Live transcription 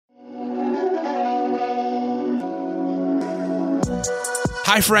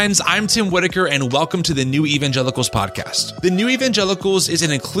Hi friends, I'm Tim Whitaker and welcome to the New Evangelicals podcast. The New Evangelicals is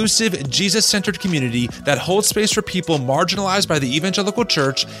an inclusive, Jesus-centered community that holds space for people marginalized by the evangelical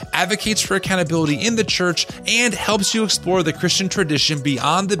church, advocates for accountability in the church, and helps you explore the Christian tradition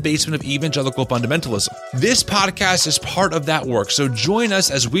beyond the basement of evangelical fundamentalism. This podcast is part of that work, so join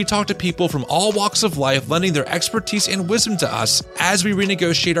us as we talk to people from all walks of life, lending their expertise and wisdom to us as we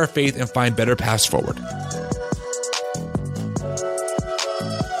renegotiate our faith and find better paths forward.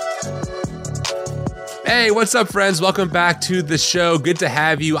 Hey, what's up, friends? Welcome back to the show. Good to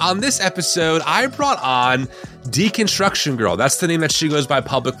have you. On this episode, I brought on Deconstruction Girl. That's the name that she goes by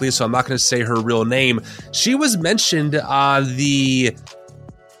publicly, so I'm not going to say her real name. She was mentioned on the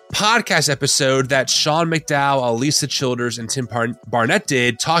podcast episode that Sean McDowell, Elisa Childers, and Tim Barnett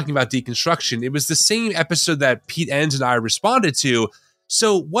did talking about deconstruction. It was the same episode that Pete Enns and I responded to.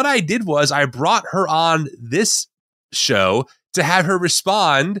 So what I did was I brought her on this show to have her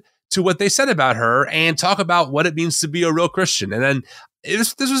respond to what they said about her and talk about what it means to be a real Christian. And then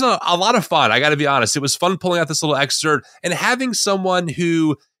this was a lot of fun. I got to be honest. It was fun pulling out this little excerpt and having someone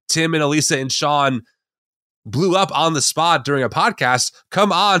who Tim and Elisa and Sean blew up on the spot during a podcast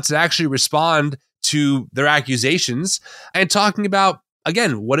come on to actually respond to their accusations and talking about,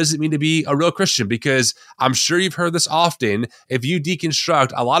 again, what does it mean to be a real Christian? Because I'm sure you've heard this often. If you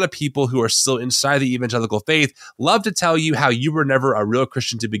deconstruct, a lot of people who are still inside the evangelical faith love to tell you how you were never a real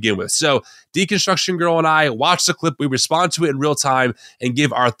Christian to begin with. So Deconstruction Girl and I watch the clip, we respond to it in real time and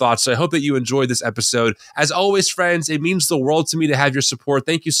give our thoughts. So I hope that you enjoyed this episode. As always, friends, it means the world to me to have your support.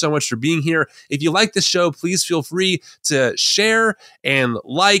 Thank you so much for being here. If you like this show, please feel free to share and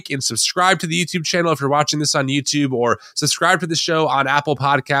like and subscribe to the YouTube channel if you're watching this on YouTube, or subscribe to the show on Apple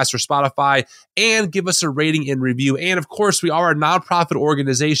Podcasts or Spotify, and give us a rating and review. And of course, we are a nonprofit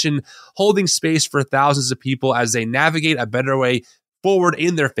organization holding space for thousands of people as they navigate a better way forward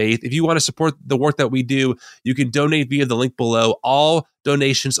in their faith. If you want to support the work that we do, you can donate via the link below. All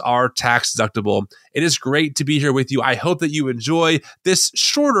donations are tax deductible. It is great to be here with you. I hope that you enjoy this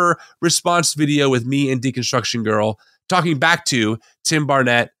shorter response video with me and Deconstruction Girl talking back to Tim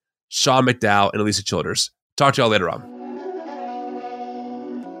Barnett, Sean McDowell, and Elisa Childers. Talk to y'all later on.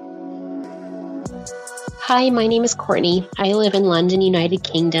 Hi, my name is Courtney. I live in London, United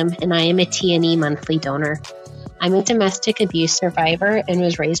Kingdom, and I am a TNE monthly donor. I'm a domestic abuse survivor and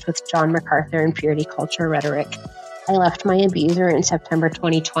was raised with John MacArthur and purity culture rhetoric. I left my abuser in September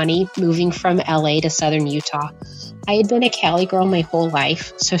 2020, moving from LA to southern Utah. I had been a Cali girl my whole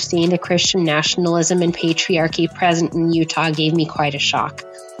life, so seeing the Christian nationalism and patriarchy present in Utah gave me quite a shock.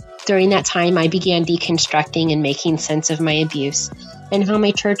 During that time, I began deconstructing and making sense of my abuse and how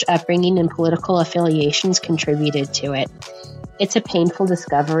my church upbringing and political affiliations contributed to it. It's a painful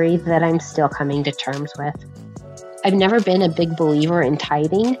discovery that I'm still coming to terms with. I've never been a big believer in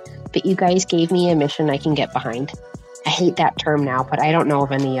tithing, but you guys gave me a mission I can get behind. I hate that term now, but I don't know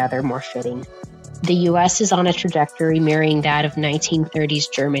of any other more fitting. The US is on a trajectory mirroring that of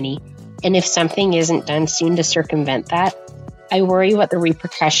 1930s Germany, and if something isn't done soon to circumvent that, I worry what the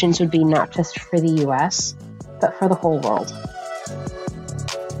repercussions would be not just for the US, but for the whole world.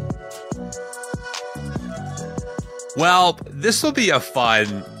 Well, this will be a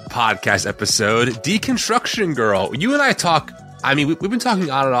fun podcast episode. Deconstruction Girl, you and I talk, we've been talking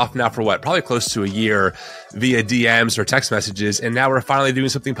on and off now for probably close to a year via DMs or text messages, and now we're finally doing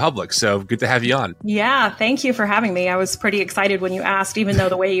something public. So good to have you on. Yeah, thank you for having me. I was pretty excited when you asked, even though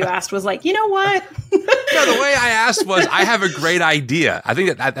the way you asked was like, you know what? No, the way I asked was, I have a great idea. I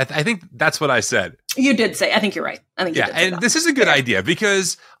think that's what I said. You did say. I think you're right. I think you did say that. This is a good idea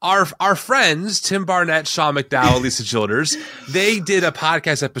because our friends Tim Barnett, Sean McDowell, Elisa Childers, they did a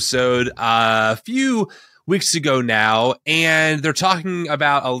podcast episode a few weeks ago now, and they're talking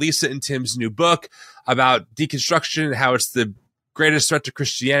about Elisa and Tim's new book about deconstruction, how it's the greatest threat to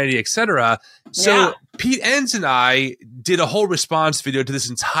Christianity, etc. So Pete Enns and I did a whole response video to this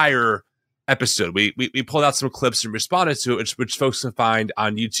entire episode. We pulled out some clips and responded to it, which folks can find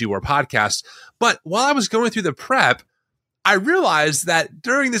on YouTube or podcasts. But while I was going through the prep, I realized that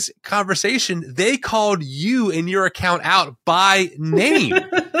during this conversation, they called you and your account out by name.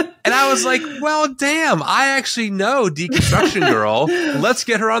 And I was like, well, damn, I actually know Deconstruction Girl. Let's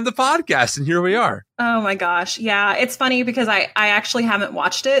get her on the podcast. And here we are. Oh, my gosh. Yeah, it's funny because I actually haven't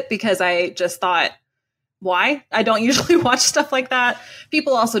watched it because I just thought, why? I don't usually watch stuff like that.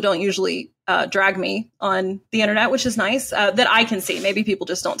 People also don't usually drag me on the internet, which is nice, that I can see. Maybe people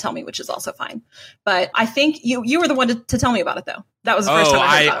just don't tell me, which is also fine. But I think you were the one to tell me about it, though. That was the first time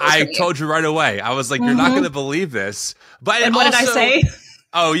I heard about it. I told you right away. I was like, you're not going to believe this. But and what did I say?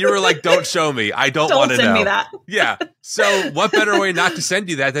 Oh, you were like, don't show me. I don't want to know. Don't send me that. Yeah. So what better way not to send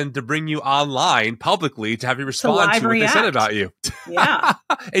you that than to bring you online publicly to have you respond to what they said about you? Yeah.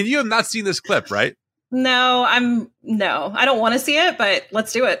 And you have not seen this clip, right? No, I don't want to see it, but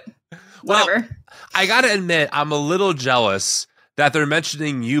let's do it. Whatever. Well, I got to admit, I'm a little jealous that they're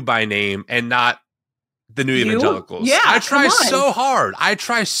mentioning you by name and not the New Evangelicals. Yeah, I try so hard. I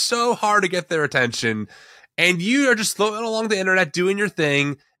try so hard to get their attention. And you are just floating along the internet doing your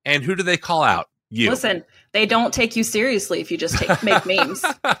thing. And who do they call out? You. Listen, they don't take you seriously if you just make memes.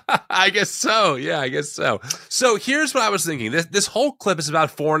 I guess so. Yeah, I guess so. So here's what I was thinking. This whole clip is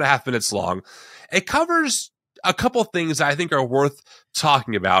about 4.5 minutes long. It covers a couple things I think are worth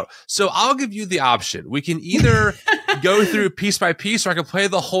talking about. So I'll give you the option. We can either go through piece by piece, or I can play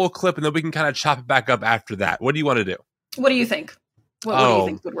the whole clip and then we can kind of chop it back up after that. What do you want to do? What do you think? What do you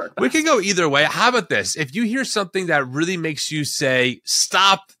think would work best? We could go either way. How about this? If you hear something that really makes you say,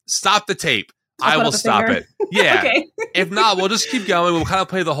 stop the tape, I will stop it. Yeah. Okay. If not, we'll just keep going. We'll kind of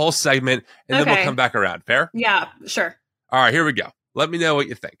play the whole segment and then we'll come back around. Fair? Yeah, sure. All right, here we go. Let me know what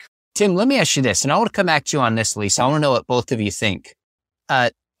you think. Tim, let me ask you this, and I want to come back to you on this, Lisa. I want to know what both of you think.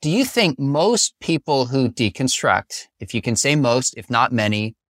 Do you think most people who deconstruct, if you can say most, if not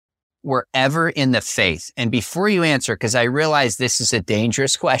many, were ever in the faith? And before you answer, because I realize this is a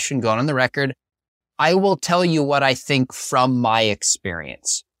dangerous question going on the record, I will tell you what I think from my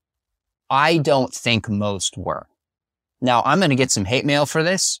experience. I don't think most were. Now, I'm going to get some hate mail for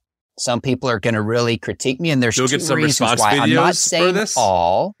this. Some people are going to really critique me, and there's two reasons why. I'm not saying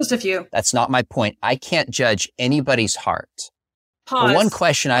all. Just a few. That's not my point. I can't judge anybody's heart. Pause. But one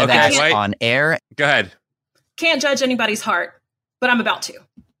question I've asked on air. Go ahead. Can't judge anybody's heart, but I'm about to.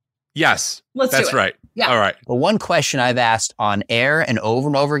 Yes. Let's do it. That's right. Yeah. All right. But one question I've asked on air and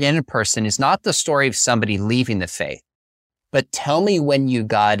over again in person is not the story of somebody leaving the faith, but tell me when you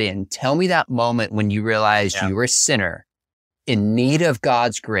got in. Tell me that moment when you realized you were a sinner in need of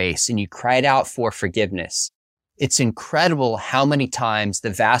God's grace and you cried out for forgiveness. It's incredible how many times, the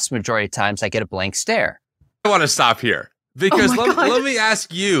vast majority of times, I get a blank stare. I want to stop here because let me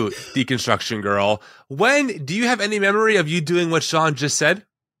ask you, Deconstruction Girl, when do you have any memory of you doing what Sean just said?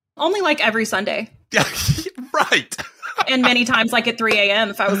 Only like every Sunday. Yeah, right. And many times like at 3 a.m.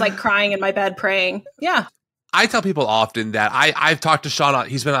 if I was like crying in my bed praying. Yeah. I tell people often that I've talked to Sean.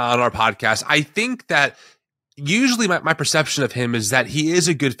 He's been on our podcast. I think that usually my perception of him is that he is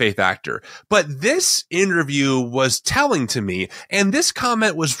a good faith actor. But this interview was telling to me, and this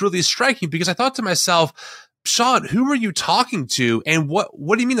comment was really striking because I thought to myself, Sean, who are you talking to? And what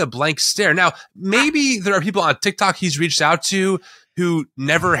do you mean a blank stare? Now, maybe there are people on TikTok he's reached out to who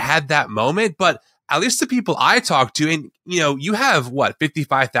never had that moment, but at least the people I talk to, and you have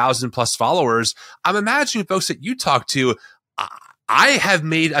 55,000 plus followers. I'm imagining folks that you talk to. I have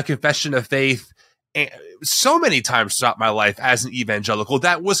made a confession of faith so many times throughout my life as an evangelical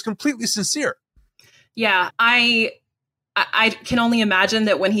that was completely sincere. Yeah, I can only imagine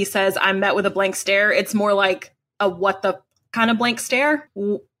that when he says I'm met with a blank stare, it's more like a what the kind of blank stare,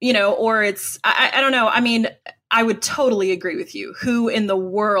 or it's I don't know. I mean, I would totally agree with you. Who in the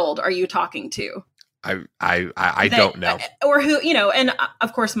world are you talking to? I don't know. Or who, and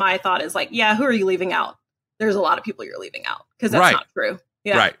of course my thought is like, yeah, who are you leaving out? There's a lot of people you're leaving out because that's not true.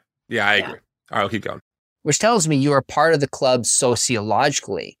 Yeah. Right. Yeah, I agree. All right, I'll keep going. Which tells me you are part of the club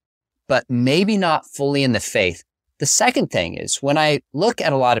sociologically, but maybe not fully in the faith. The second thing is when I look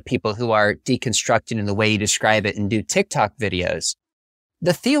at a lot of people who are deconstructing in the way you describe it and do TikTok videos,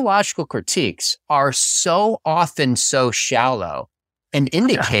 the theological critiques are so often so shallow and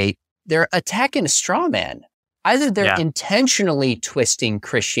indicate they're attacking a straw man. Either they're intentionally twisting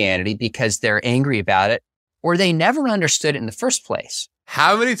Christianity because they're angry about it, or they never understood it in the first place.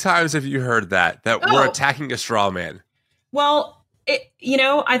 How many times have you heard that we're attacking a straw man? Well,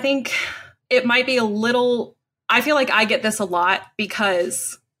 I think it might be a little, I feel like I get this a lot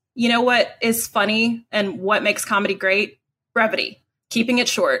because you know what is funny and what makes comedy great? Brevity. Keeping it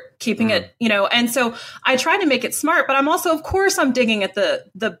short, keeping it, and so I try to make it smart, but I'm also, of course, I'm digging at the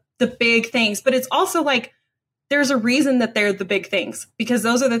big things, but it's also like, there's a reason that they're the big things because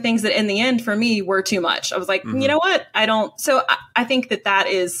those are the things that in the end for me were too much. I was like, you know what? I think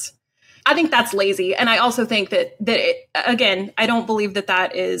I think that's lazy. And I also think that again, I don't believe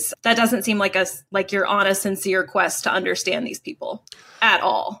that doesn't seem like you're on a sincere quest to understand these people at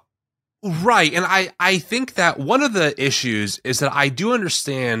all. Right. And I think that one of the issues is that I do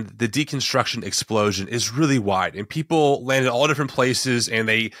understand the deconstruction explosion is really wide and people land in all different places and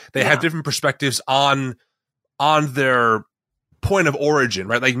they have different perspectives on their point of origin,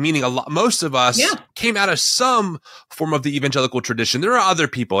 right? Like meaning most of us came out of some form of the evangelical tradition. There are other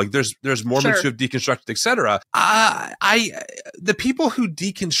people, like there's Mormons who have deconstructed, etc. The people who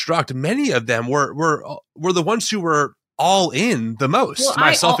deconstruct, many of them were the ones who were all in the most,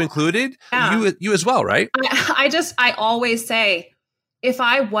 myself included. You as well, right? I always say, if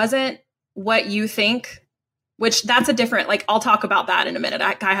I wasn't what you think, which that's a different, like, I'll talk about that in a minute.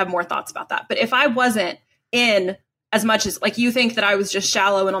 I have more thoughts about that. But if I wasn't in as much as, like, you think that I was just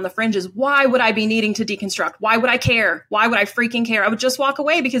shallow and on the fringes, why would I be needing to deconstruct? Why would I care? Why would I freaking care? I would just walk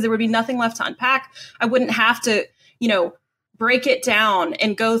away because there would be nothing left to unpack. I wouldn't have to, break it down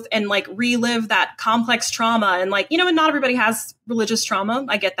and go and like relive that complex trauma. And like, and not everybody has religious trauma.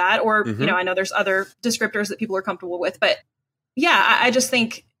 I get that. Or, I know there's other descriptors that people are comfortable with. But yeah, I just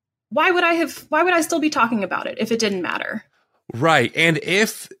think, why would I still be talking about it if it didn't matter? Right. And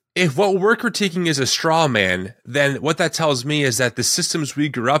if what we're critiquing is a straw man, then what that tells me is that the systems we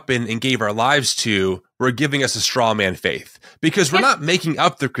grew up in and gave our lives to were giving us a straw man faith, because we're not making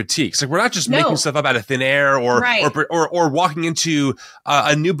up the critiques. Like, we're not just making stuff up out of thin air or walking into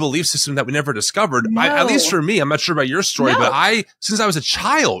a new belief system that we never discovered. No. At least for me, I'm not sure about your story, but since I was a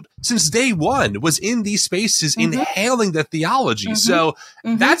child, since day one, was in these spaces inhaling the theology. So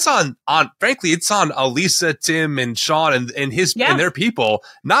that's frankly, it's on Elisa, Tim, and Sean and and their people,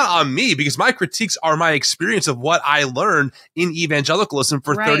 not on me, because my critiques are my experience of what I learned in evangelicalism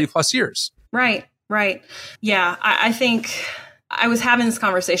for 30 plus years. Right. Right. Yeah. I think I was having this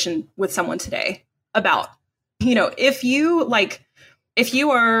conversation with someone today about, if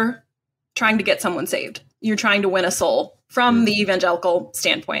you are trying to get someone saved, you're trying to win a soul from the evangelical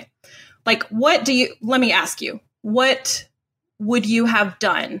standpoint. Like, let me ask you, what would you have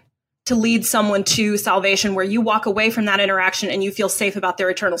done to lead someone to salvation where you walk away from that interaction and you feel safe about their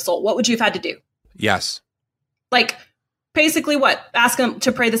eternal soul? What would you have had to do? Yes. Like, basically what? Ask them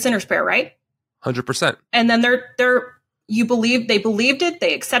to pray the sinner's prayer, right? 100%. And then they believed it,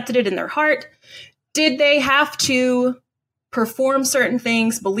 they accepted it in their heart. Did they have to perform certain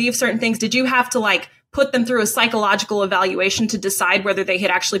things, believe certain things? Did you have to like put them through a psychological evaluation to decide whether they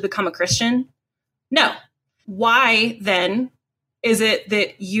had actually become a Christian? No. Why then is it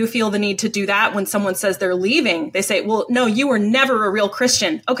that you feel the need to do that when someone says they're leaving? They say, well, no, you were never a real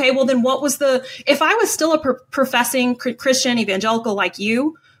Christian. Okay, well then if I was still a professing Christian evangelical like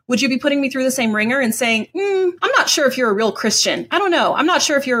you, would you be putting me through the same ringer and saying, I'm not sure if you're a real Christian. I don't know. I'm not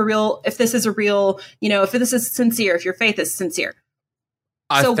sure if if this is a real, if this is sincere, if your faith is sincere.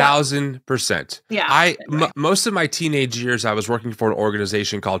 1,000%. Yeah. Most of my teenage years, I was working for an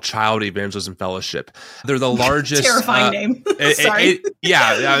organization called Child Evangelism Fellowship. They're the largest. Terrifying name. Sorry.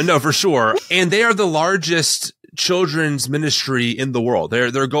 No, for sure. And they are the largest children's ministry in the world.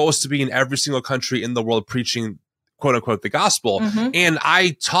 Their goal is to be in every single country in the world preaching, quote unquote, the gospel. And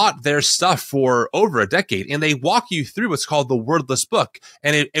I taught their stuff for over a decade, and they walk you through what's called the wordless book.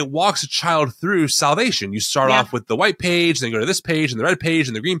 And it walks a child through salvation. You start off with the white page, then you go to this page and the red page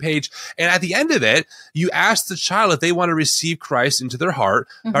and the green page. And at the end of it, you ask the child if they want to receive Christ into their heart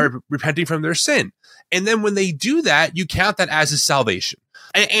by repenting from their sin. And then when they do that, you count that as a salvation.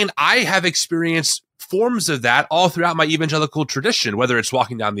 And I have experienced forms of that all throughout my evangelical tradition, whether it's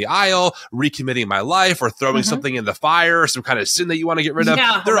walking down the aisle, recommitting my life, or throwing something in the fire, some kind of sin that you want to get rid of.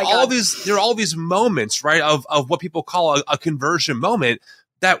 There are all these moments, right, of what people call a conversion moment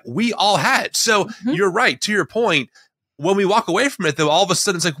that we all had. So you're right. To your point, when we walk away from it, though, all of a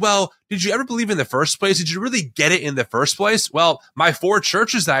sudden it's like, well, did you ever believe in the first place? Did you really get it in the first place? Well, my 4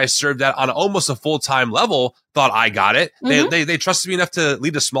 churches that I served at on almost a full-time level thought I got it. They trusted me enough to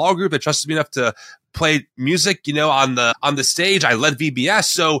lead a small group. They trusted me enough to play music, on the stage. I led VBS.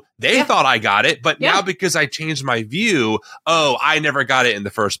 So they thought I got it. But now because I changed my view, I never got it in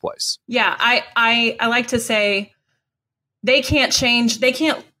the first place. Yeah. I like to say they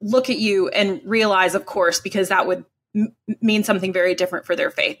can't look at you and realize, of course, because that would mean something very different for their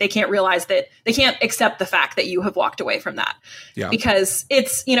faith. They can't realize that, they can't accept the fact that you have walked away from that. Because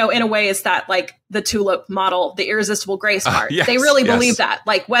it's, in a way, it's that like the tulip model, the irresistible grace part. They really believe that,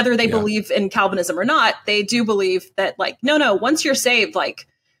 like, whether they believe in Calvinism or not, they do believe that, like, no, once you're saved, like,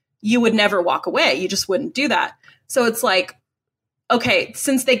 you would never walk away. You just wouldn't do that. So it's like, okay,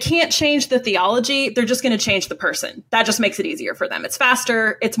 since they can't change the theology, they're just going to change the person. That just makes it easier for them. It's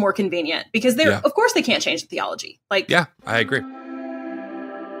faster. It's more convenient because of course they can't change the theology. Like, yeah, I agree.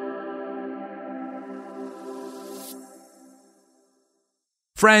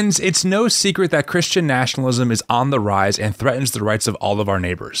 Friends, it's no secret that Christian nationalism is on the rise and threatens the rights of all of our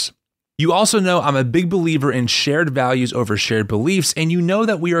neighbors. You also know I'm a big believer in shared values over shared beliefs, and you know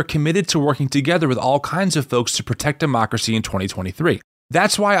that we are committed to working together with all kinds of folks to protect democracy in 2023.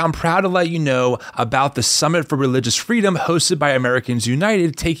 That's why I'm proud to let you know about the Summit for Religious Freedom hosted by Americans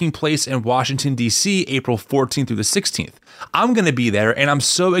United taking place in Washington, D.C., April 14th through the 16th. I'm going to be there, and I'm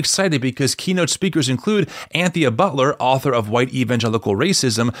so excited because keynote speakers include Anthea Butler, author of White Evangelical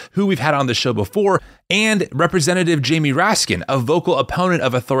Racism, who we've had on the show before, and Representative Jamie Raskin, a vocal opponent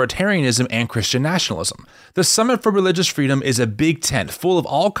of authoritarianism and Christian nationalism. The Summit for Religious Freedom is a big tent full of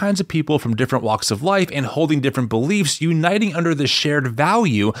all kinds of people from different walks of life and holding different beliefs, uniting under the shared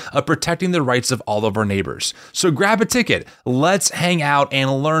value of protecting the rights of all of our neighbors. So grab a ticket, let's hang out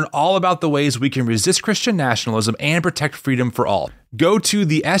and learn all about the ways we can resist Christian nationalism and protect freedom for all. Go to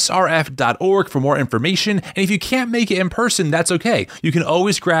thesrf.org for more information, and if you can't make it in person, that's okay. You can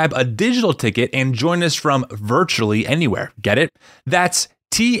always grab a digital ticket and join us from virtually anywhere. Get it? That's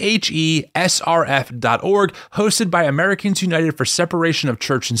thesrf.org, hosted by Americans United for Separation of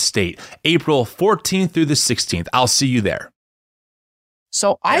Church and State, April 14th through the 16th. I'll see you there.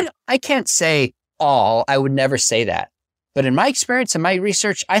 So I can't say all, I would never say that. But in my experience and my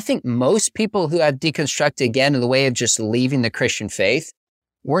research, I think most people who have deconstructed, again, in the way of just leaving the Christian faith,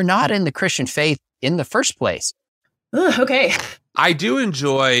 were not in the Christian faith in the first place. Okay. I do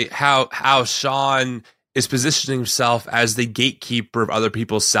enjoy how Sean is positioning himself as the gatekeeper of other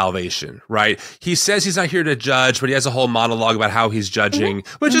people's salvation, right? He says he's not here to judge, but he has a whole monologue about how he's judging,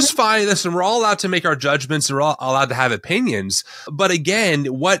 which is fine. Listen, we're all allowed to make our judgments and we're all allowed to have opinions. But again,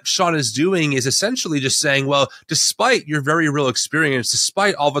 what Sean is doing is essentially just saying, well, despite your very real experience,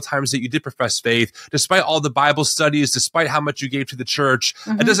 despite all the times that you did profess faith, despite all the Bible studies, despite how much you gave to the church,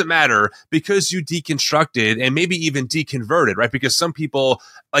 it doesn't matter because you deconstructed and maybe even deconverted, right? Because some people,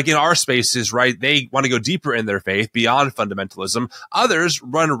 like in our spaces, right, they want to go deeper in their faith beyond fundamentalism. Others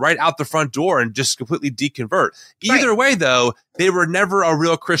run right out the front door and just completely deconvert. Either way, though, they were never a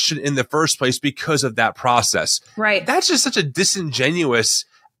real Christian in the first place because of that process. Right. That's just such a disingenuous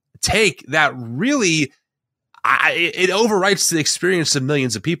take that really, it overwrites the experience of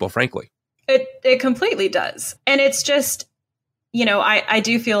millions of people, frankly. It completely does. And it's just, I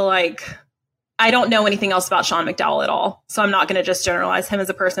do feel like I don't know anything else about Sean McDowell at all. So I'm not going to just generalize him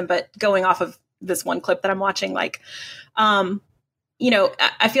as a person, but going off of this one clip that I'm watching, I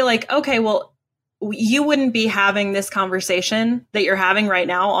feel like, okay, well, you wouldn't be having this conversation that you're having right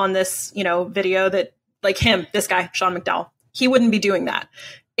now on this, video that like him, this guy, Sean McDowell, he wouldn't be doing that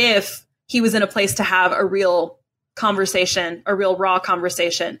if he was in a place to have a real conversation, a real raw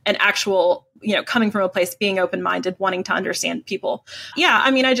conversation, an actual, coming from a place, being open-minded, wanting to understand people. Yeah.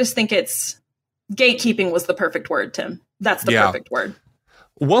 I mean, I just think gatekeeping was the perfect word, Tim. That's the perfect word.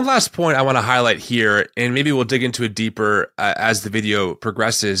 One last point I want to highlight here, and maybe we'll dig into it deeper as the video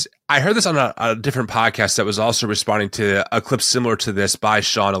progresses. I heard this on a different podcast that was also responding to a clip similar to this by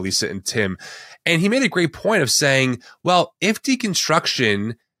Sean, Elisa, and Tim. And he made a great point of saying, well, if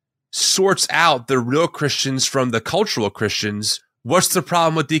deconstruction sorts out the real Christians from the cultural Christians, what's the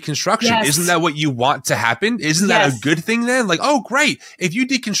problem with deconstruction? Yes. Isn't that what you want to happen? Isn't that a good thing then? Like, oh, great. If you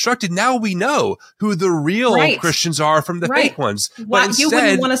deconstructed, now we know who the real Christians are from the fake ones. Well, instead, you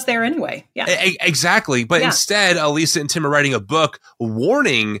wouldn't want us there anyway. Yeah, exactly. But instead, Elisa and Tim are writing a book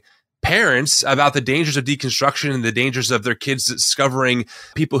warning parents about the dangers of deconstruction and the dangers of their kids discovering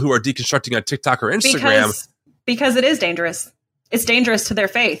people who are deconstructing on TikTok or Instagram. Because it is dangerous. It's dangerous to their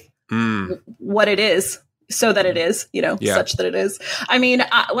faith. What it is. So that it is, such that it is. I mean,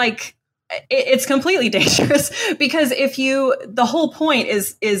 it's completely dangerous because the whole point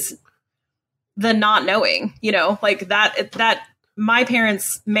is the not knowing, that my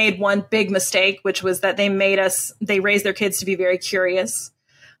parents made one big mistake, which was that they raised their kids to be very curious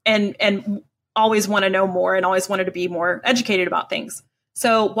and always want to know more and always wanted to be more educated about things.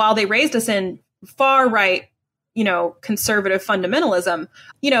 So while they raised us in far right, conservative fundamentalism,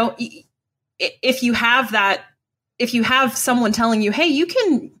 if you have someone telling you, hey, you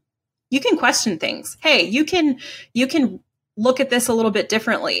can question things. Hey, you can look at this a little bit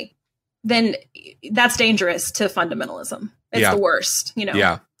differently, then that's dangerous to fundamentalism. It's the worst,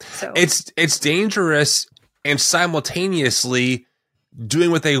 Yeah. So it's dangerous and simultaneously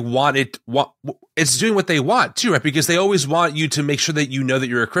doing what they want. It's doing what they want too, right? Because they always want you to make sure that you know that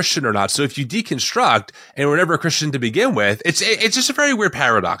you're a Christian or not. So if you deconstruct and were never a Christian to begin with, it's just a very weird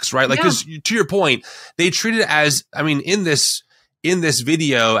paradox, right? Like, because to your point, they treat it as, I mean, in this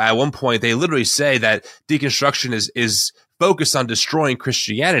video, at one point, they literally say that deconstruction is focused on destroying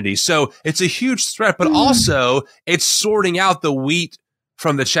Christianity. So it's a huge threat, but also it's sorting out the wheat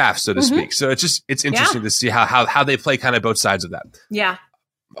from the chaff, so to speak. So it's interesting to see how they play kind of both sides of that. Yeah.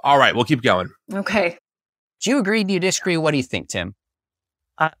 All right, we'll keep going. Okay. Do you agree? Do you disagree? What do you think, Tim?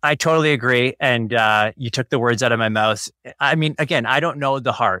 I totally agree. And you took the words out of my mouth. I mean, again, I don't know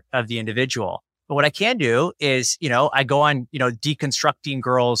the heart of the individual, but what I can do is, I go on, Deconstructing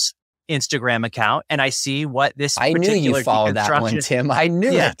Girls Instagram account and I see what this I knew you followed that one, Tim. I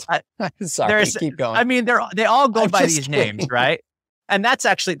knew it. I'm sorry. Keep going. I mean, they all go by these names, right? And that's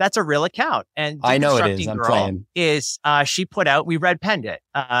a real account. And I know it is. I'm playing. She put out, we red penned it.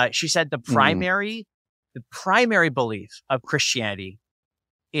 She said the primary belief of Christianity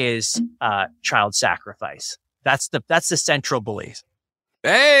is child sacrifice. That's the central belief.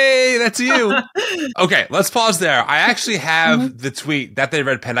 Hey, that's you. Okay, let's pause there. I actually have the tweet that they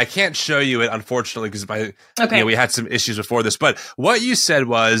red penned. I can't show you it, unfortunately, because we had some issues before this. But what you said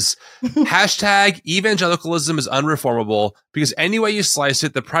was hashtag evangelicalism is unreformable because any way you slice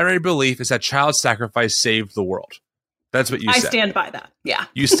it, the primary belief is that child sacrifice saved the world. That's what you said. I stand by that. Yeah.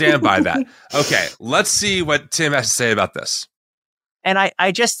 You stand by that. Okay, let's see what Tim has to say about this. And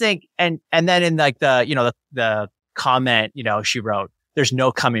I just think, and then in like the comment, she wrote, there's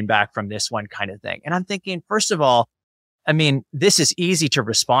no coming back from this one kind of thing. And I'm thinking, first of all, I mean, this is easy to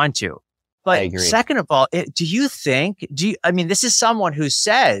respond to. But second of all, this is someone who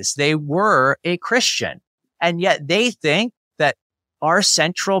says they were a Christian and yet they think that our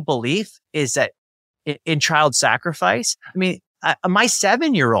central belief is that in child sacrifice. I mean, my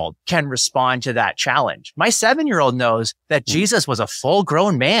 7-year-old can respond to that challenge. My 7-year-old knows that Jesus was a full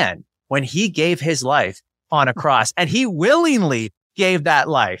grown man when he gave his life on a cross and he willingly gave that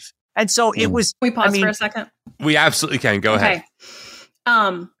life. And so it was. Can we pause for a second? We absolutely can. Go ahead.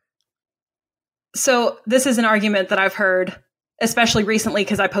 So this is an argument that I've heard, especially recently,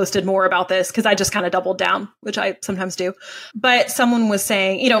 because I posted more about this because I just kind of doubled down, which I sometimes do. But someone was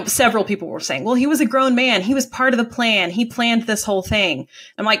saying, several people were saying, well, he was a grown man. He was part of the plan. He planned this whole thing.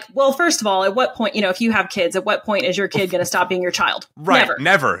 I'm like, well, first of all, at what point, if you have kids, at what point is your kid going to stop being your child? Right.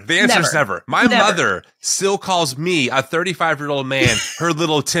 Never. The answer is never. My mother still calls me, a 35-year-old man, her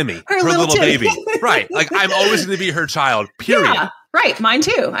little Timmy, her little baby. Right. Like I'm always going to be her child, period. Yeah. Right. Mine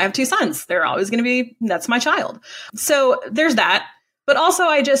too. I have 2 sons. They're always going to be, that's my child. So there's that. But also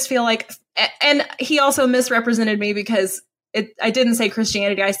I just feel like, and he also misrepresented me because I didn't say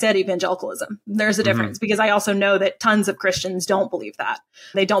Christianity. I said evangelicalism. There's a difference because I also know that tons of Christians don't believe that.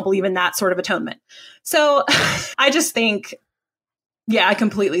 They don't believe in that sort of atonement. So I just think, I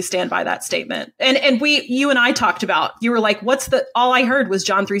completely stand by that statement. And you and I talked about, you were like, all I heard was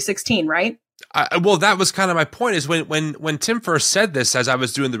John 3:16, right? Well, that was kind of my point is when Tim first said this, as I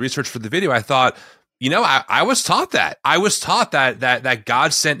was doing the research for the video, I thought, I was taught that. I was taught that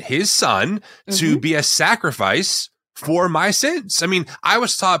God sent his son to be a sacrifice for my sins. I mean, I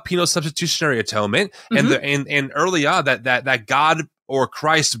was taught penal substitutionary atonement and early on that God or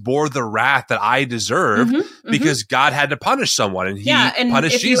Christ bore the wrath that I deserved because God had to punish someone and he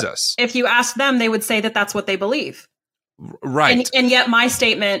punished Jesus. If you ask them, they would say that that's what they believe. Right. And yet my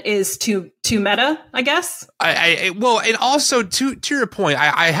statement is too meta, I guess. Well, and also to your point,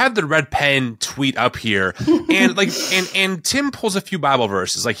 I have the red pen tweet up here and and Tim pulls a few Bible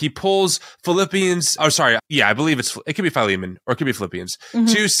verses. Like he pulls Philippians. Oh, sorry. Yeah, I believe it could be Philemon or it could be Philippians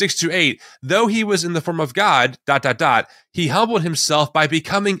 2:6-8. Though he was in the form of God, ... he humbled himself by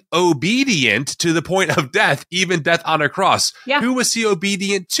becoming obedient to the point of death, even death on a cross. Yeah. Who was he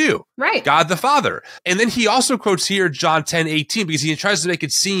obedient to? Right. God the Father. And then he also quotes here John 10:18 because he tries to make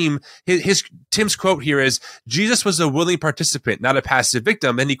it seem Tim's quote here is Jesus was a willing participant, not a passive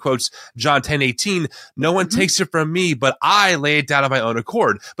victim. And he quotes John 10:18, no one takes it from me, but I lay it down on my own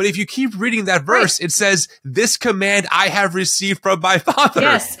accord. But if you keep reading that verse, it says, this command I have received from my Father.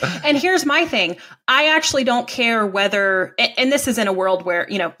 Yes. And here's my thing. I actually don't care whether, and this is in a world where,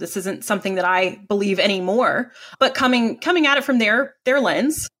 this isn't something that I believe anymore, but coming at it from their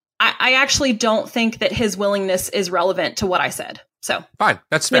lens, I actually don't think that his willingness is relevant to what I said. So fine,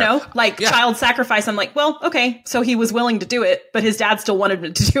 that's fair. Child sacrifice. I'm like, well, okay, so he was willing to do it, but his dad still wanted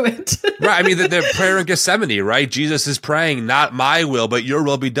him to do it. Right. I mean, the prayer in Gethsemane, right? Jesus is praying, not my will, but your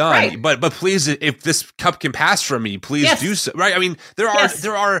will be done. Right. But please, if this cup can pass from me, please do so. Right. I mean, there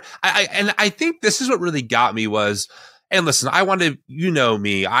are, I think this is what really got me was, and listen, I want to,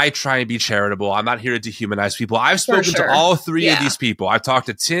 me, I try and be charitable. I'm not here to dehumanize people. I've spoken to all three of these people. I've talked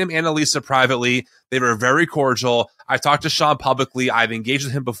to Tim and Elisa privately. They were very cordial. I've talked to Sean publicly. I've engaged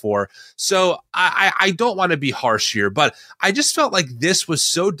with him before. So I don't want to be harsh here, but I just felt like this was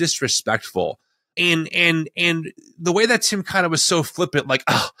so disrespectful. And the way that Tim kind of was so flippant, like,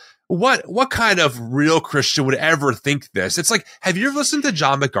 oh, what kind of real Christian would ever think this? It's like, have you ever listened to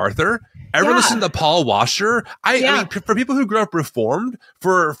John MacArthur? Ever listened to Paul Washer? I mean, for people who grew up Reformed,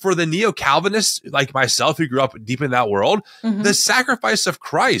 for the neo-Calvinists like myself who grew up deep in that world, the sacrifice of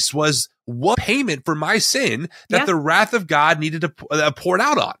Christ was what payment for my sin that the wrath of God needed to poured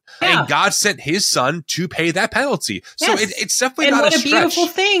out on. And God sent his son to pay that penalty. So it's definitely not a stretch. And what a beautiful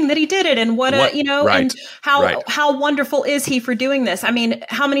thing that he did it. And and how wonderful is he for doing this? I mean,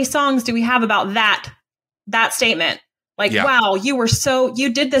 how many songs do we have about that statement? Like, wow,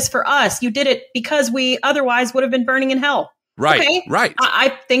 you did this for us. You did it because we otherwise would have been burning in hell. Right. Okay. Right. I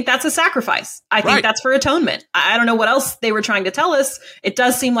think that's a sacrifice. I think that's for atonement. I don't know what else they were trying to tell us. It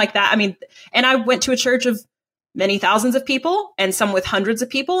does seem like that. I mean, and I went to a church of many thousands of people and some with hundreds of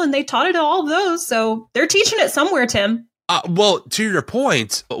people, and they taught it to all of those. So they're teaching it somewhere, Tim. Well, to your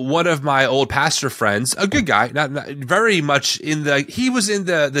point, one of my old pastor friends, a good guy, not very much he was in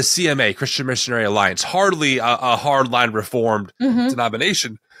the CMA, Christian Missionary Alliance, hardly a hardline Reformed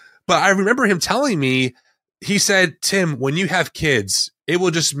denomination. But I remember him telling me, he said, Tim, when you have kids, it will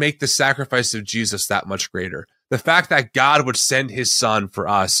just make the sacrifice of Jesus that much greater. The fact that God would send his son for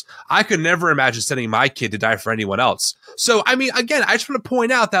us, I could never imagine sending my kid to die for anyone else. So, I mean, again, I just want to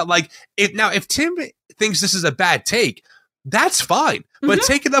point out that, like, if Tim thinks this is a bad take, that's fine, but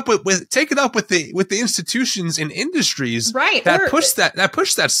take it up with the institutions and industries that push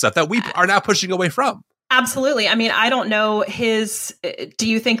that stuff that we are now pushing away from. Absolutely. I mean, I don't know do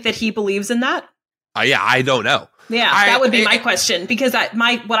you think that he believes in that? Yeah, I don't know. Yeah, that would be my question, because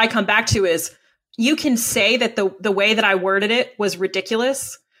what I come back to is, you can say that the way that I worded it was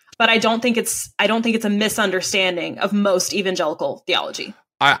ridiculous, but I don't think it's a misunderstanding of most evangelical theology.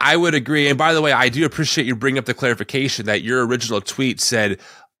 I would agree. And by the way, I do appreciate you bringing up the clarification that your original tweet said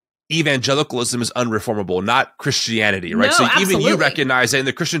evangelicalism is unreformable, not Christianity, right? No, so absolutely. even you recognize that in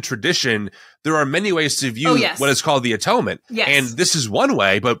the Christian tradition, there are many ways to view what is called the atonement. Yes. And this is one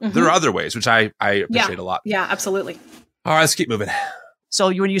way, but there are other ways, which I appreciate a lot. Yeah, absolutely. All right, let's keep moving.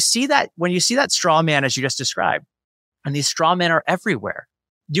 So when you see that straw man, as you just described, and these straw men are everywhere,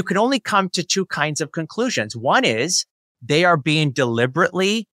 you can only come to two kinds of conclusions. One is they are being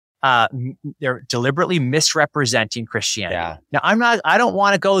deliberately misrepresenting Christianity. Yeah. Now I don't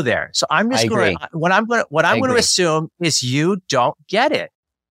want to go there. So I'm just going to, what I'm going to assume is you don't get it.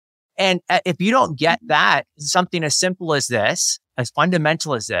 And if you don't get that, something as simple as this, as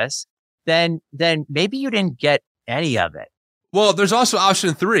fundamental as this, then maybe you didn't get any of it. Well, there's also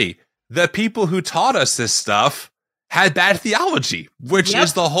option 3. The people who taught us this stuff had bad theology, which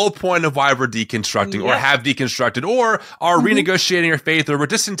is the whole point of why we're deconstructing or have deconstructed or are renegotiating our faith or we're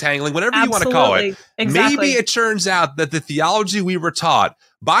disentangling, whatever you want to call it. Exactly. Maybe it turns out that the theology we were taught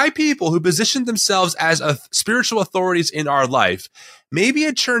by people who positioned themselves as spiritual authorities in our life, maybe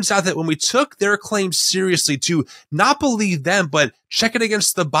it turns out that when we took their claims seriously to not believe them, but check it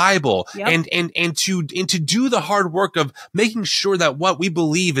against the Bible and to do the hard work of making sure that what we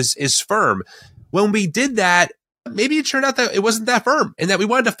believe is firm. When we did that, maybe it turned out that it wasn't that firm and that we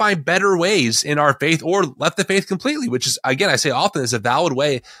wanted to find better ways in our faith or left the faith completely, which is, again, I say often is a valid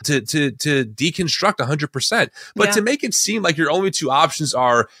way to deconstruct 100%. But to make it seem like your only two options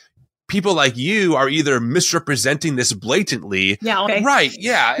are people like you are either misrepresenting this blatantly. Yeah. Okay. Right.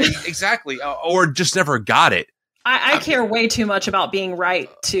 Yeah, exactly. Or just never got it. I care way too much about being right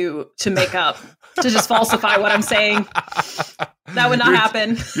to make up, to just falsify what I'm saying. That would not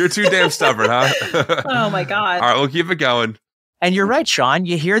happen. You're too damn stubborn, huh? Oh my God. All right, we'll keep it going. And you're right, Sean.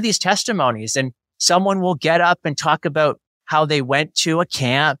 You hear these testimonies and someone will get up and talk about how they went to a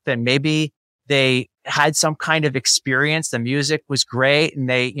camp and maybe they had some kind of experience. The music was great and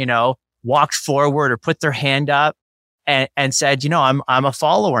they, walked forward or put their hand up and said, I'm a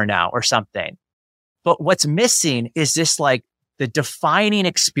follower now or something. But what's missing is this, like, the defining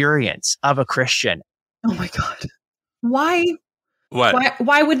experience of a Christian. Oh my God. Why? What?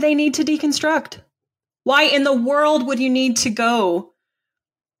 Why would they need to deconstruct? Why in the world would you need to go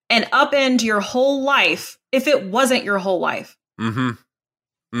and upend your whole life if it wasn't your whole life?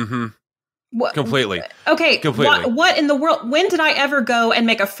 What, completely. Okay. Completely. What in the world? When did I ever go and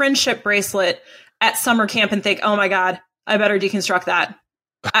make a friendship bracelet at summer camp and think, oh my God, I better deconstruct that?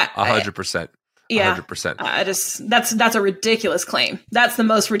 100%. Yeah, 100%. That's a ridiculous claim. That's the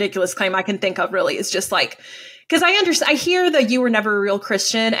most ridiculous claim I can think of, really. It's just like, because I hear that you were never a real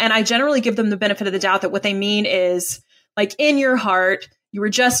Christian, and I generally give them the benefit of the doubt that what they mean is, like, in your heart, you were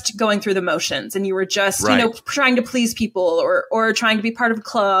just going through the motions and you were just, trying to please people or trying to be part of a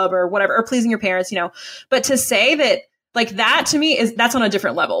club or whatever, or pleasing your parents, But to say that, like, that to me that's on a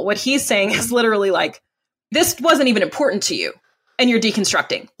different level. What he's saying is literally like, this wasn't even important to you. and you're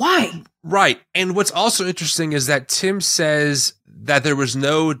deconstructing. Why? Right. And what's also interesting is that Tim says that there was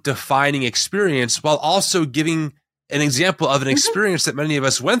no defining experience while also giving an example of an experience that many of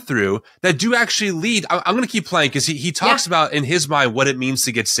us went through that do actually lead. I'm going to keep playing because he talks about in his mind what it means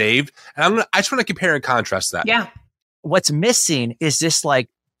to get saved. And I just want to compare and contrast that. Yeah. What's missing is this, like,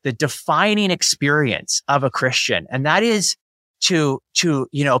 the defining experience of a Christian. And that is to,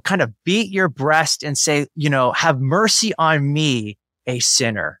 kind of beat your breast and say, have mercy on me, a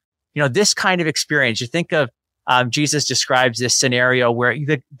sinner. This kind of experience. You think of, Jesus describes this scenario where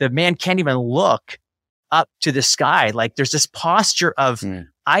the man can't even look up to the sky. Like, there's this posture of,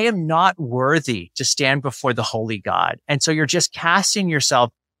 I am not worthy to stand before the holy God. And so you're just casting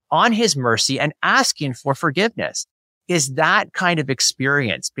yourself on his mercy and asking for forgiveness. Is that kind of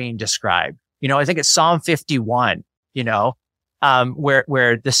experience being described? I think it's Psalm 51,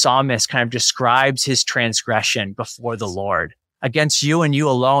 where the psalmist kind of describes his transgression before the Lord. Against you and you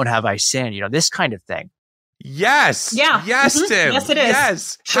alone have I sinned, this kind of thing. Yes. Yeah. Yes, Tim. Yes, it is.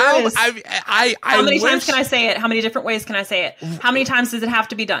 Yes. Sure is. How many times can I say it? How many different ways can I say it? How many times does it have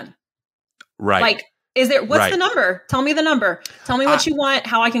to be done? Right. Like, what's the number? Tell me the number. Tell me what you want,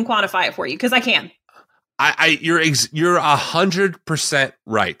 how I can quantify it for you. Cause I can. You're 100%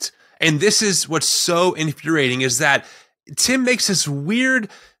 right. And this is what's so infuriating is that Tim makes this weird,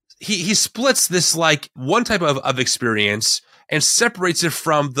 he splits this like one type of experience and separates it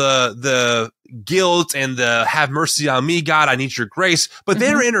from the guilt and the have mercy on me, God, I need your grace, but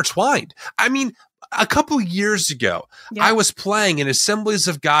they're intertwined. I mean, a couple years ago, I was playing in Assemblies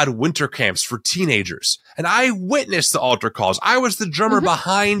of God winter camps for teenagers, and I witnessed the altar calls. I was the drummer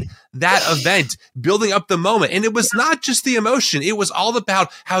behind that event, building up the moment. And it was not just the emotion. It was all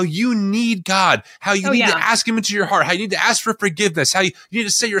about how you need God, how you need to ask him into your heart, how you need to ask for forgiveness, how you need to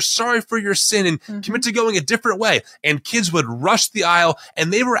say you're sorry for your sin and commit to going a different way. And kids would rush the aisle,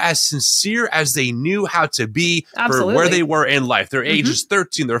 and they were as sincere as they knew how to be for where they were in life. Their age is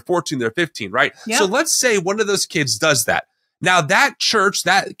 13, they're 14, they're 15, right? Yeah. So let's say one of those kids does that. Now that church,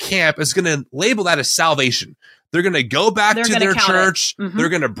 that camp is going to label that as salvation. They're going to go back to their church. They're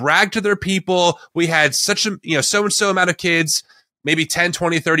going to brag to their people. We had such a, so-and-so amount of kids, maybe 10,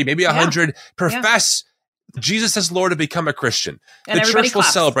 20, 30, maybe 100 profess Jesus as Lord to become a Christian. And the church will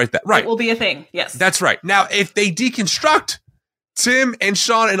celebrate that. Right. It will be a thing. Yes. That's right. Now, if they deconstruct, Tim and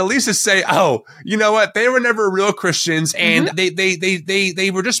Sean and Elisa say, oh, you know what? They were never real Christians, and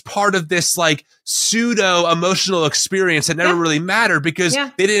they were just part of this like pseudo emotional experience that never really mattered because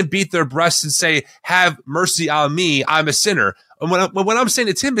they didn't beat their breasts and say, have mercy on me, I'm a sinner. And what I'm saying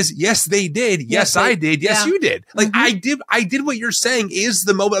to Tim is, yes, they did. Yes, I did. Yes, you did. Like I did what you're saying is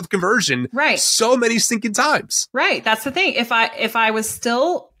the moment of conversion. Right. So many stinking times. Right. That's the thing. If I was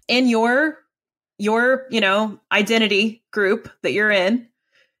still in your identity group that you're in,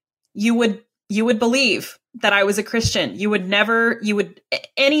 you would believe that I was a Christian.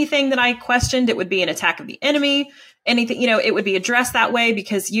 Anything that I questioned, it would be an attack of the enemy. Anything, it would be addressed that way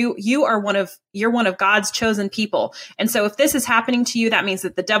because you're one of God's chosen people. And so if this is happening to you, that means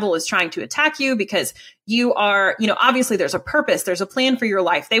that the devil is trying to attack you because you are, obviously there's a purpose, there's a plan for your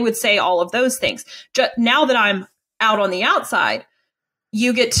life. They would say all of those things. Now that I'm out on the outside,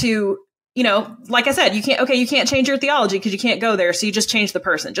 you get to, like I said, you can't change your theology because you can't go there. So you just change the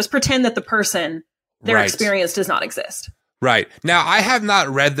person. Just pretend that the person, their experience does not exist. Right. Now, I have not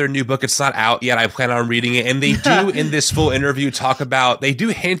read their new book. It's not out yet. I plan on reading it. And they do, in this full interview, they do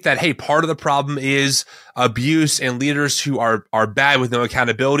hint that, hey, part of the problem is abuse and leaders who are bad with no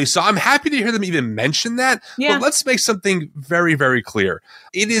accountability. So I'm happy to hear them even mention that. Yeah. But let's make something very, very clear.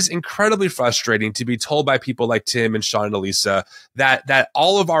 It is incredibly frustrating to be told by people like Tim and Sean and Elisa that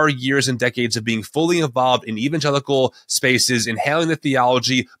all of our years and decades of being fully involved in evangelical spaces, inhaling the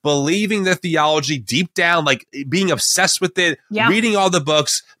theology, believing the theology deep down, like being obsessed with it, reading all the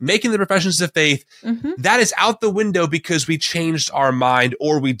books, making the professions of faith, that is out the window because we changed our mind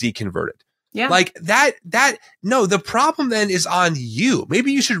or we deconverted. Yeah. Like no, the problem then is on you.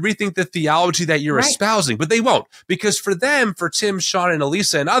 Maybe you should rethink the theology that you're espousing, but they won't, because for Tim, Sean, and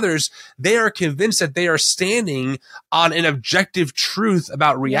Elisa and others, they are convinced that they are standing on an objective truth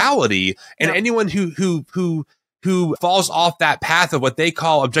about reality. And anyone who falls off that path of what they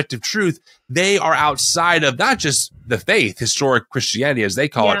call objective truth, they are outside of not just the faith, historic Christianity, as they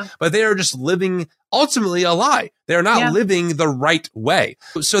call it, but they are just living ultimately a lie. They're not living the right way.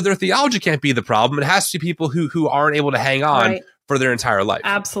 So their theology can't be the problem. It has to be people who aren't able to hang on for their entire life.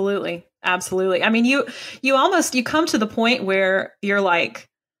 Absolutely. Absolutely. I mean, you come to the point where you're like,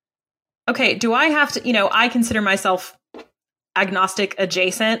 okay, do I have to, I consider myself agnostic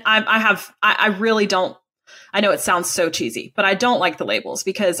adjacent. I really don't. I know it sounds so cheesy, but I don't like the labels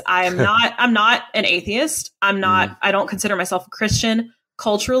because I'm not an atheist. I don't consider myself a Christian.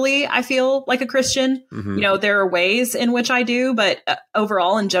 Culturally, I feel like a Christian. Mm-hmm. You know, there are ways in which I do, but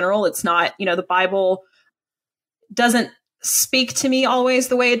overall, in general, it's not, you know, the Bible doesn't speak to me always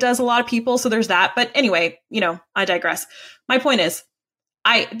the way it does a lot of people. So there's that. But anyway, you know, I digress. My point is,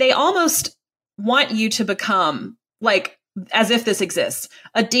 they almost want you to become, like, as if this exists,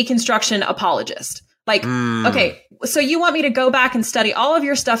 a deconstruction apologist. Like, okay, so you want me to go back and study all of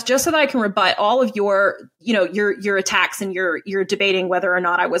your stuff just so that I can rebut all of your, you know, your attacks and your debating whether or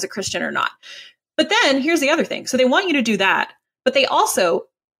not I was a Christian or not. But then here's the other thing. So they want you to do that, but they also,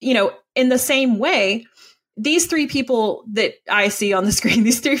 you know, in the same way, these three people that I see on the screen,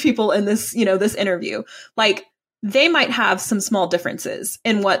 these three people in this, you know, this interview, like, they might have some small differences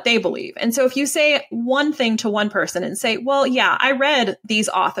in what they believe. And so if you say one thing to one person and say, well, yeah, I read these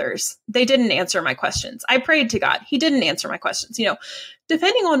authors, they didn't answer my questions. I prayed to God, he didn't answer my questions. You know,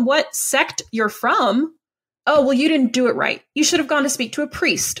 depending on what sect you're from, oh, well, you didn't do it right. You should have gone to speak to a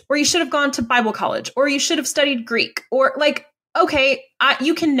priest, or you should have gone to Bible college, or you should have studied Greek, or like, okay,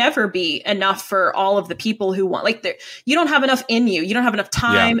 you can never be enough for all of the people who want, like, you don't have enough in you. You don't have enough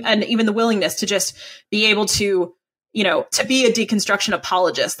time and even the willingness to just be able to, you know, to be a deconstruction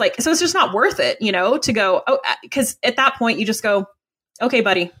apologist. Like, so it's just not worth it, you know, to go, oh, because at that point you just go, okay,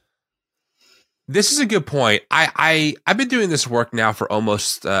 buddy. This is a good point. I've been doing this work now for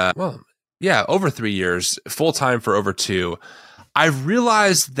almost, over 3 years, full time for over 2. I've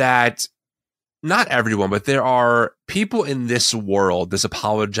realized that not everyone, but there are people in this world, this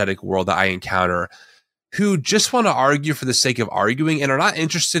apologetic world that I encounter, who just want to argue for the sake of arguing and are not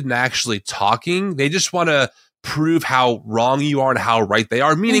interested in actually talking. They just want to prove how wrong you are and how right they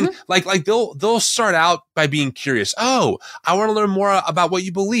are. Meaning, like they'll start out by being curious. Oh, I want to learn more about what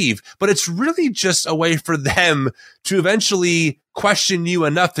you believe. But it's really just a way for them to eventually question you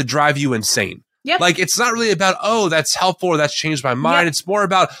enough to drive you insane. Yep. Like, it's not really about, oh, that's helpful or that's changed my mind. It's more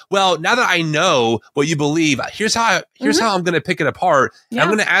about, well, now that I know what you believe, here's how I'm going to pick it apart. I'm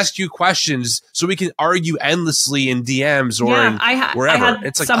going to ask you questions so we can argue endlessly in DMs or wherever. I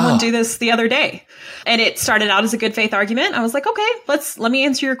had someone do this the other day, and it started out as a good faith argument. I was like, okay, let me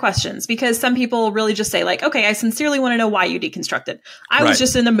answer your questions, because some people really just say, like, okay, I sincerely want to know why you deconstructed. I was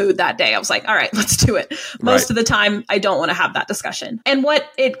just in the mood that day. I was like, all right, let's do it. Most of the time, I don't want to have that discussion. And what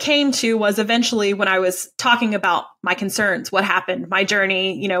it came to was eventually, when I was talking about my concerns, what happened, my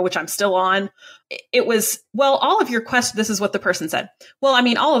journey, you know, which I'm still on, it was, well, all of your questions, this is what the person said. Well, I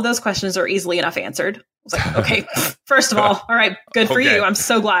mean, all of those questions are easily enough answered. I was like, okay, first of all right, good for you. I'm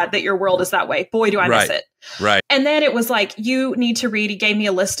so glad that your world is that way. Boy, do I miss it. Right. And then it was like, you need to read, he gave me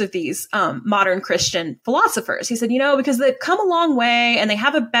a list of these modern Christian philosophers. He said, you know, because they've come a long way and they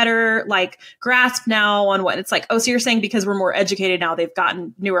have a better, like, grasp now on what it's like. Oh, so you're saying because we're more educated now, they've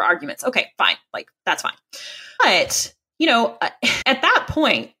gotten newer arguments. Okay, fine. Like, that's fine. But, you know, at that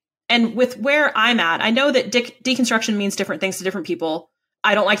point, and with where I'm at, I know that deconstruction means different things to different people.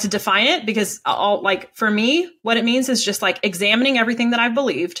 I don't like to define it, because for me, what it means is just like examining everything that I've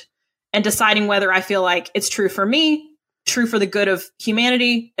believed and deciding whether I feel like it's true for me, true for the good of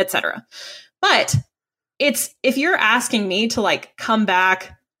humanity, etc. But if you're asking me to, like, come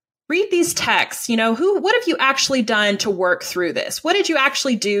back, read these texts, you know, what have you actually done to work through this? What did you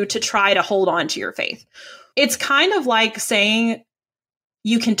actually do to try to hold on to your faith? It's kind of like saying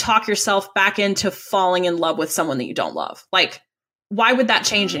you can talk yourself back into falling in love with someone that you don't love. Like, why would that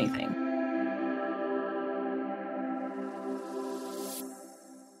change anything?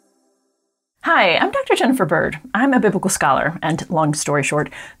 Hi, I'm Dr. Jennifer Bird. I'm a biblical scholar, and long story short,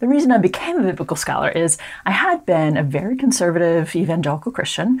 the reason I became a biblical scholar is I had been a very conservative evangelical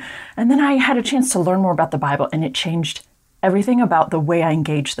Christian, and then I had a chance to learn more about the Bible, and it changed everything about the way I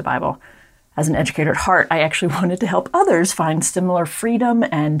engaged the Bible. As an educator at heart, I actually wanted to help others find similar freedom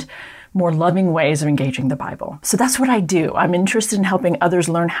and more loving ways of engaging the Bible. So that's what I do. I'm interested in helping others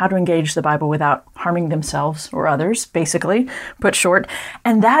learn how to engage the Bible without harming themselves or others, basically, put short.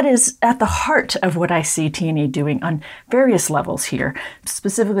 And that is at the heart of what I see T&E doing on various levels here,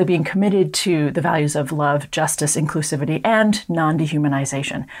 specifically being committed to the values of love, justice, inclusivity, and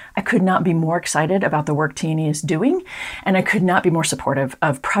non-dehumanization. I could not be more excited about the work T&E is doing, and I could not be more supportive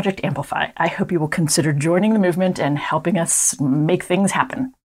of Project Amplify. I hope you will consider joining the movement and helping us make things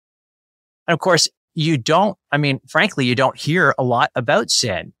happen. And of course, frankly, you don't hear a lot about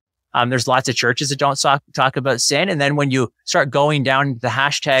sin. There's lots of churches that don't talk about sin. And then when you start going down the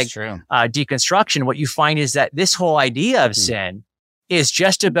hashtag deconstruction, what you find is that this whole idea of sin is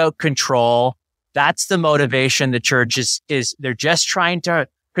just about control. That's the motivation. The church is they're just trying to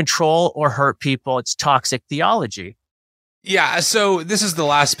control or hurt people. It's toxic theology. Yeah. So this is the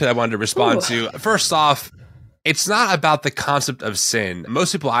last bit I wanted to respond to. First off, it's not about the concept of sin.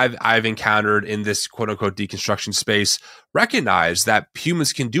 Most people I've encountered in this quote unquote deconstruction space recognize that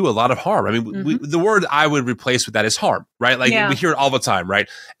humans can do a lot of harm. I mean, the word I would replace with that is harm, right? Like we hear it all the time, right?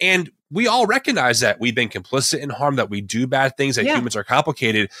 And we all recognize that we've been complicit in harm, that we do bad things, that humans are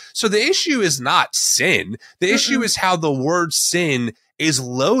complicated. So the issue is not sin. The issue is how the word sin is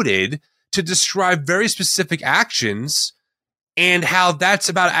loaded to describe very specific actions, and how that's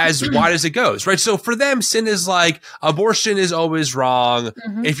about as wide as it goes, right? So for them, sin is like abortion is always wrong.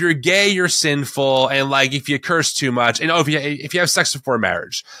 If you're gay, you're sinful. And like, if you curse too much, and if you have sex before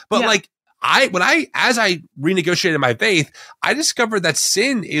marriage. But like, as I renegotiated my faith, I discovered that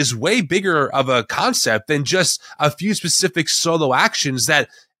sin is way bigger of a concept than just a few specific solo actions that,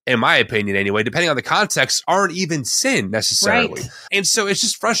 in my opinion anyway, depending on the context, aren't even sin necessarily. Right. And so it's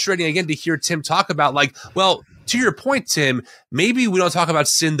just frustrating again to hear Tim talk about like, well, to your point, Tim, maybe we don't talk about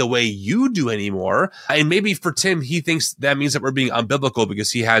sin the way you do anymore. And maybe for Tim, he thinks that means that we're being unbiblical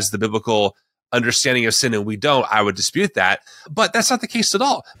because he has the biblical understanding of sin and we don't. I would dispute that. But that's not the case at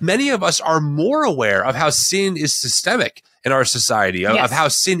all. Many of us are more aware of how sin is systemic in our society, of how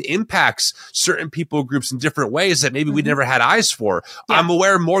sin impacts certain people groups in different ways that maybe we never had eyes for. I'm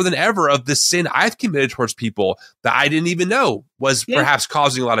aware more than ever of the sin I've committed towards people that I didn't even know was perhaps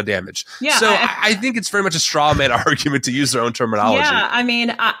causing a lot of damage. So I think it's very much a straw man argument to use their own terminology. Yeah, I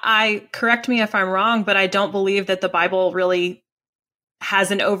mean, I correct me if I'm wrong, but I don't believe that the Bible really has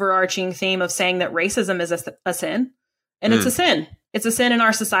an overarching theme of saying that racism is a sin. And it's a sin. It's a sin in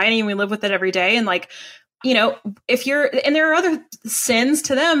our society, and we live with it every day. And like, you know, and there are other sins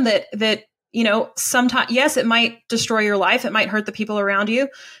to them that, you know, sometimes, yes, it might destroy your life. It might hurt the people around you,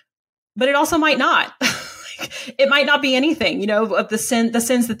 but it also might not. It might not be anything, you know, of the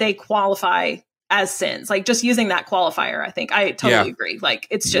sins that they qualify as sins, like just using that qualifier. I think I totally agree. Like,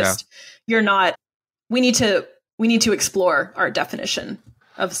 it's just, we need to explore our definition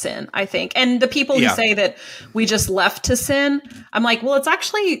of sin, I think. And the people who say that we just left to sin, I'm like, well, it's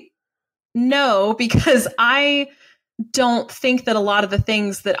actually no, because I don't think that a lot of the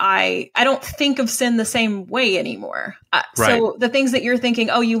things that I don't think of sin the same way anymore. So the things that you're thinking,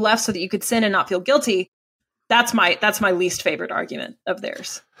 oh, you left so that you could sin and not feel guilty. That's my least favorite argument of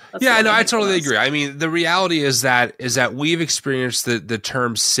theirs. I totally agree. I mean, the reality is that we've experienced the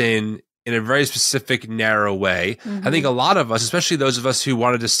term sin in a very specific, narrow way. I think a lot of us, especially those of us who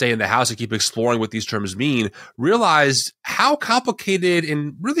wanted to stay in the house and keep exploring what these terms mean, realized how complicated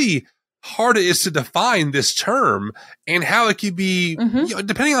and really hard it is to define this term, and how it could be, you know,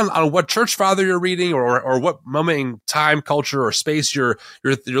 depending on what church father you're reading or what moment in time, culture, or space you're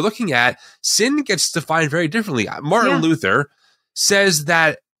looking at, sin gets defined very differently. Martin Luther says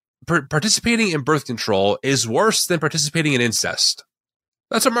that participating in birth control is worse than participating in incest.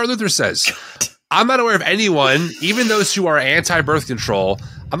 That's what Martin Luther says. I'm not aware of anyone, even those who are anti-birth control,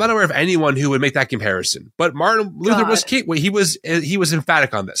 I'm not aware of anyone who would make that comparison. But Martin Luther he was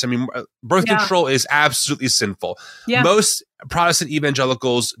emphatic on this. I mean, birth control is absolutely sinful. Most Protestant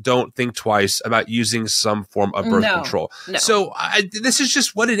evangelicals don't think twice about using some form of birth control. So this is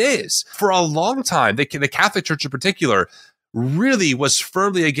just what it is. For a long time, the Catholic Church in particular really was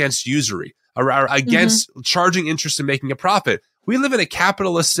firmly against usury, against charging interest and making a profit. We live in a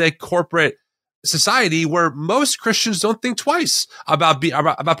capitalistic corporate society where most Christians don't think twice about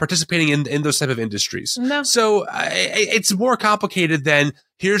participating in those type of industries. So it's more complicated than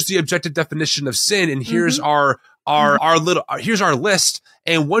here's the objective definition of sin, and here's our list.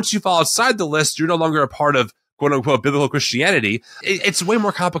 And once you fall outside the list, you're no longer a part of quote unquote biblical Christianity. It's way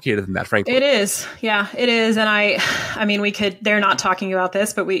more complicated than that, frankly. It is. Yeah, it is. And I mean, they're not talking about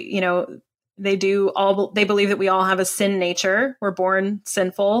this, but we, you know, they believe that we all have a sin nature. We're born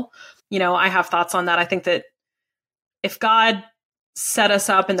sinful. You know, I have thoughts on that. I think that if God set us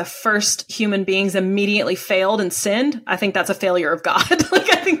up and the first human beings immediately failed and sinned, I think that's a failure of God.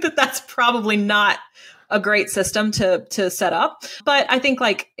 Like, I think that that's probably not a great system to set up. But I think,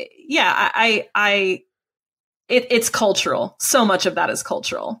 like, it's cultural. So much of that is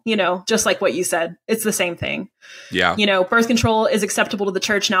cultural, you know, just like what you said. It's the same thing. Yeah. You know, birth control is acceptable to the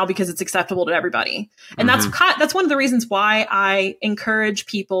church now because it's acceptable to everybody. And that's one of the reasons why I encourage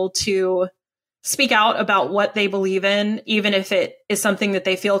people to speak out about what they believe in, even if it is something that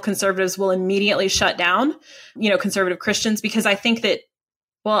they feel conservatives will immediately shut down, you know, conservative Christians, because I think that,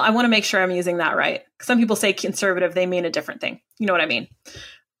 well, I want to make sure I'm using that right. Some people say conservative, they mean a different thing. You know what I mean?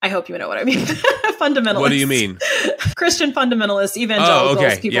 I hope you know what I mean. Fundamentalists. What do you mean? Christian fundamentalists,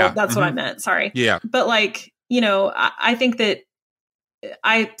 evangelicals, people. Yeah. That's what I meant. Sorry. Yeah. But, like, you know, I think that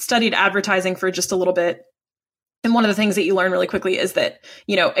I studied advertising for just a little bit. And one of the things that you learn really quickly is that,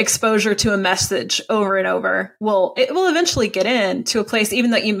 exposure to a message over and over will eventually get into a place,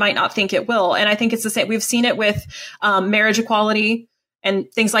 even though you might not think it will. And I think it's the same. We've seen it with marriage equality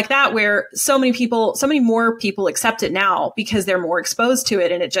and things like that, where so many more people accept it now because they're more exposed to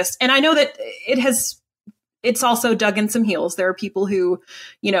it. And I know that it's also dug in some heels. There are people who,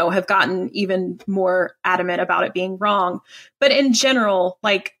 have gotten even more adamant about it being wrong. But in general,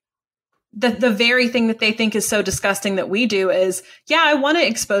 like, the very thing that they think is so disgusting that we do is, I want to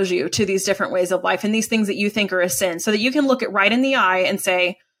expose you to these different ways of life and these things that you think are a sin, so that you can look it right in the eye and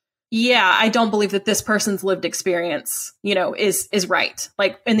say, I don't believe that this person's lived experience, is right.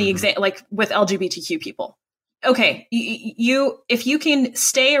 Like in the example, like with LGBTQ people. Okay, if you can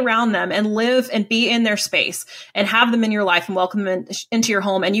stay around them and live and be in their space and have them in your life and welcome them into your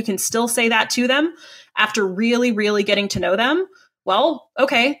home, and you can still say that to them after really, really getting to know them, well,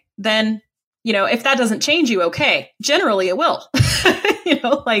 okay, then, if that doesn't change you, okay, generally it will,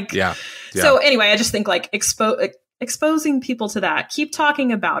 So anyway, I just think like exposing people to that, keep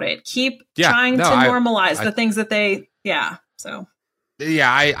talking about it, keep trying to normalize the things that so.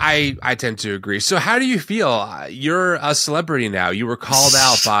 Yeah, I tend to agree. So how do you feel? You're a celebrity now. You were called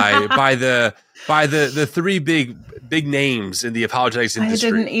out by the three big names in the apologetics industry.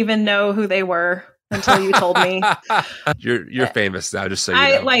 I didn't even know who they were until you told me. You're famous now, just so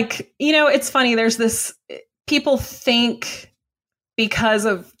you know. It's funny. There's this, people think because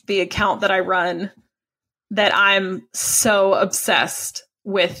of the account that I run that I'm so obsessed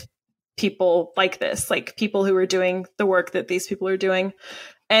with people like this, like people who are doing the work that these people are doing.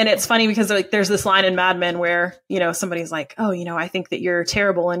 And it's funny because there's this line in Mad Men where, somebody's like, oh, I think that you're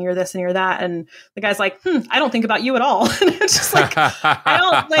terrible and you're this and you're that. And the guy's like, I don't think about you at all. And it's just like, I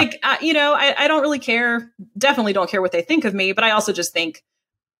don't I don't really care. Definitely don't care what they think of me. But I also just think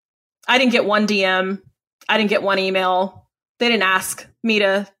I didn't get one DM. I didn't get one email. They didn't ask me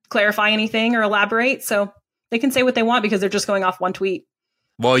to clarify anything or elaborate. So they can say what they want because they're just going off one tweet.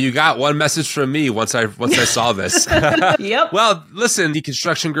 Well, you got one message from me once I saw this. Yep. Well, listen,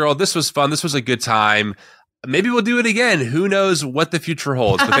 Deconstruction Girl, this was fun. This was a good time. Maybe we'll do it again. Who knows what the future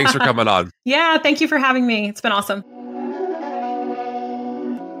holds? But thanks for coming on. Yeah, thank you for having me. It's been awesome.